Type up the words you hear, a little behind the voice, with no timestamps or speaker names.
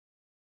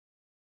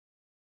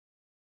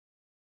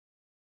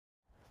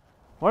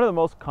One of the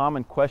most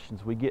common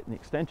questions we get in the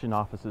extension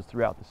offices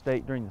throughout the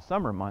state during the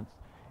summer months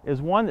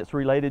is one that's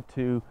related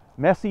to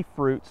messy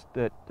fruits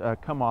that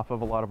come off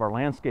of a lot of our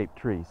landscape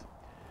trees.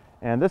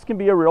 And this can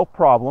be a real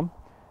problem.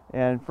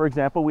 And for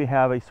example, we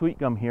have a sweet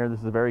gum here.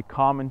 This is a very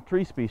common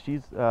tree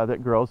species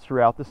that grows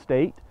throughout the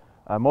state,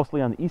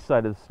 mostly on the east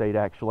side of the state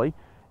actually.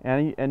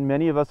 And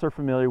many of us are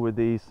familiar with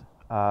these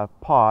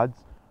pods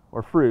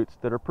or fruits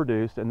that are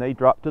produced, and they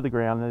drop to the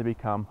ground and they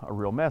become a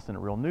real mess and a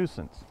real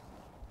nuisance.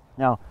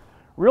 Now,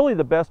 really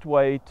the best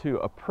way to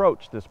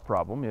approach this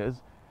problem is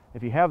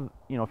if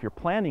you're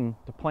planning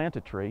to plant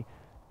a tree,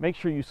 make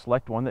sure you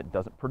select one that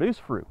doesn't produce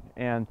fruit.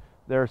 And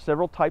there are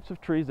several types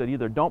of trees that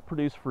either don't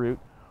produce fruit,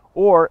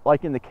 or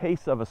like in the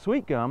case of a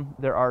sweet gum,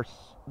 there are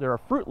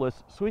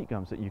fruitless sweet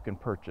gums that you can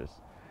purchase.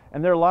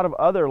 And there are a lot of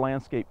other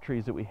landscape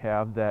trees that we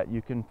have that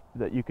you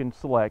can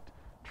select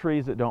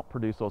trees that don't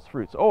produce those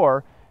fruits.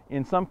 Or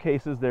in some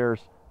cases there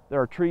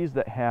are trees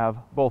that have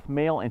both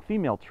male and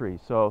female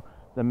trees. So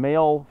the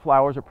male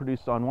flowers are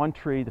produced on one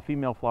tree, the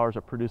female flowers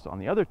are produced on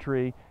the other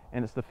tree,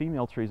 and it's the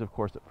female trees, of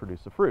course, that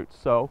produce the fruits.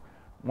 So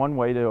one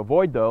way to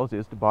avoid those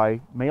is to buy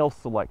male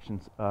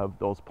selections of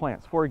those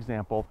plants. For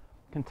example,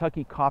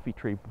 Kentucky coffee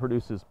tree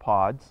produces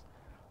pods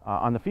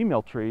on the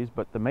female trees,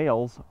 but the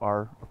males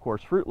are, of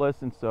course,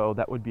 fruitless, and so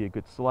that would be a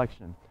good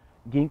selection.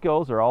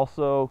 Ginkgos are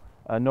also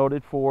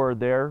noted for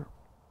their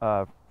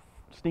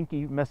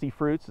stinky, messy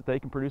fruits that they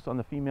can produce on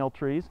the female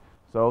trees.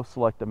 So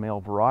select a male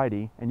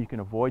variety and you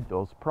can avoid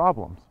those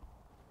problems.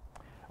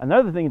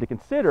 Another thing to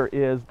consider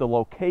is the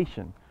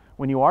location.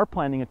 When you are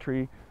planting a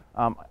tree,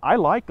 I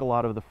like a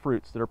lot of the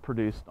fruits that are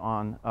produced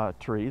on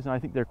trees, and I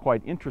think they're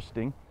quite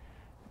interesting.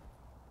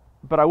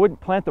 But I wouldn't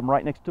plant them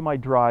right next to my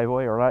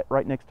driveway or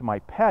right next to my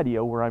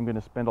patio where I'm going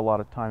to spend a lot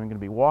of time. I'm going to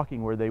be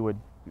walking where they would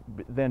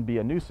then be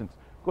a nuisance.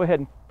 Go ahead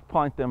and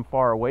plant them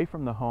far away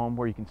from the home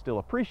where you can still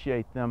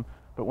appreciate them,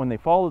 but when they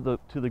fall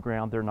to the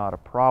ground, they're not a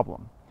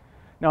problem.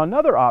 Now,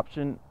 another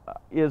option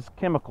is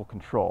chemical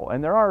control,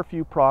 and there are a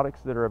few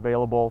products that are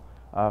available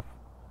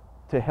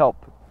to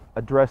help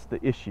address the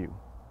issue.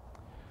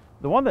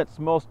 The one that's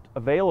most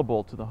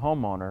available to the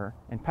homeowner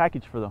and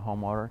packaged for the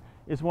homeowner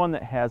is one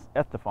that has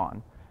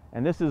ethifon.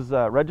 And this is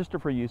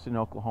registered for use in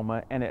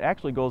Oklahoma, and it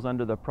actually goes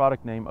under the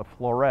product name of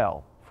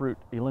Florel, Fruit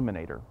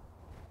Eliminator.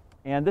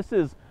 And this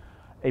is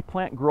a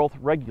plant growth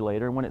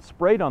regulator, and when it's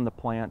sprayed on the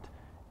plant,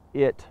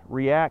 it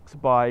reacts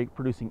by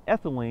producing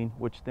ethylene,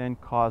 which then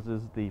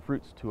causes the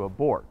fruits to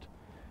abort.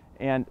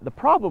 And the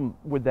problem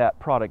with that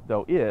product,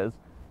 though, is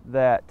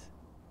that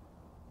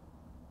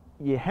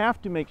you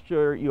have to make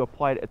sure you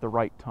apply it at the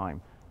right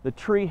time. The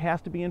tree has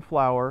to be in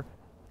flower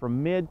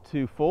from mid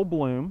to full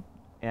bloom,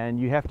 and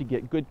you have to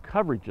get good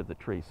coverage of the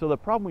tree. So the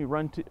problem we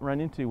run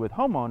into with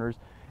homeowners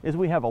is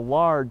we have a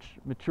large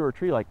mature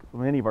tree like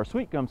many of our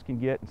sweet gums can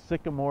get, and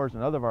sycamores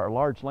and other of our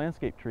large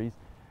landscape trees,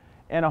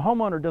 and a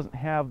homeowner doesn't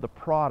have the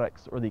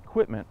products or the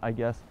equipment, I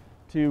guess,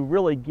 to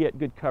really get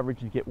good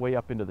coverage and get way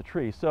up into the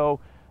tree. So,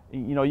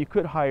 you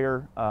could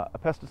hire a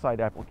pesticide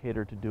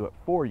applicator to do it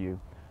for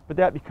you, but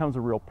that becomes a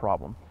real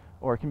problem,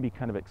 or it can be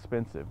kind of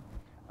expensive.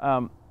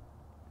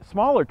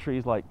 Smaller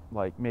trees like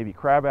maybe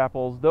crab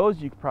apples,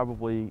 those you could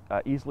probably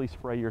easily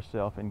spray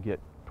yourself and get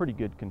pretty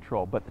good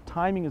control. But the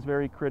timing is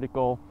very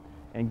critical,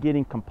 and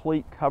getting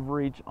complete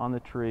coverage on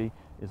the tree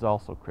is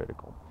also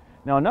critical.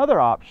 Now, another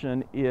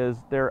option is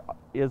there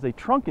is a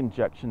trunk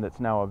injection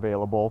that's now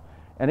available,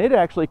 and it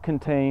actually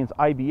contains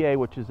IBA,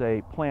 which is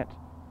a plant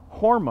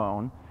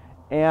hormone,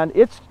 and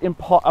it's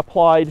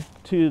applied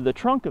to the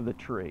trunk of the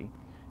tree.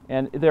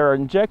 And there are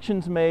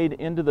injections made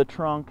into the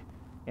trunk,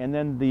 and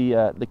then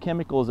the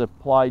chemical is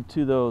applied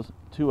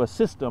to a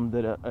system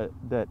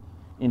that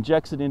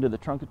injects it into the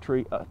trunk of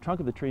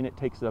the tree, and it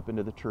takes it up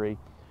into the tree.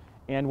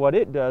 And what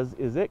it does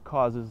is it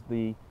causes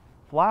the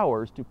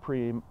flowers to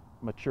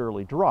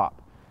prematurely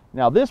drop.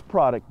 Now, this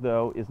product,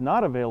 though, is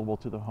not available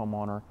to the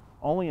homeowner.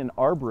 Only an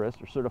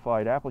arborist or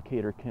certified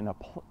applicator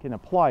can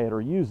apply it or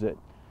use it.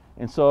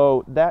 And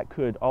so that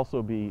could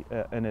also be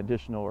an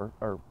additional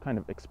or kind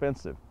of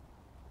expensive.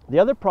 The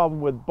other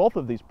problem with both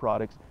of these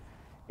products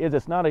is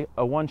it's not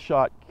a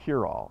one-shot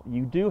cure-all.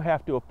 You do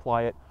have to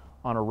apply it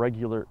on a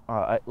regular,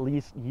 at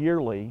least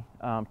yearly,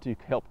 to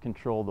help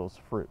control those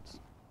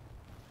fruits.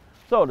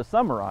 So to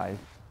summarize,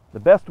 the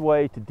best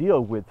way to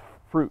deal with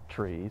fruit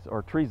trees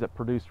or trees that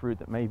produce fruit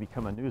that may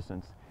become a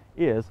nuisance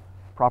is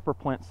proper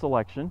plant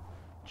selection.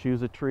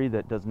 Choose a tree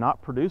that does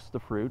not produce the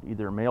fruit,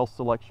 either a male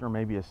selection or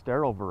maybe a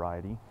sterile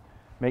variety.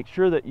 Make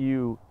sure that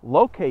you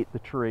locate the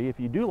tree, if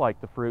you do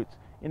like the fruits,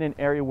 in an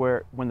area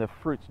where when the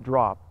fruits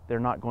drop, they're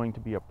not going to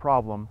be a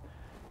problem.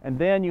 And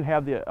then you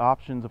have the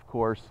options, of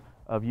course,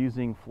 of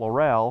using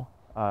Florel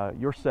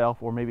yourself,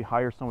 or maybe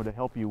hire someone to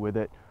help you with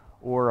it,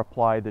 or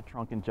apply the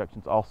trunk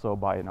injections also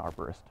by an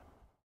arborist.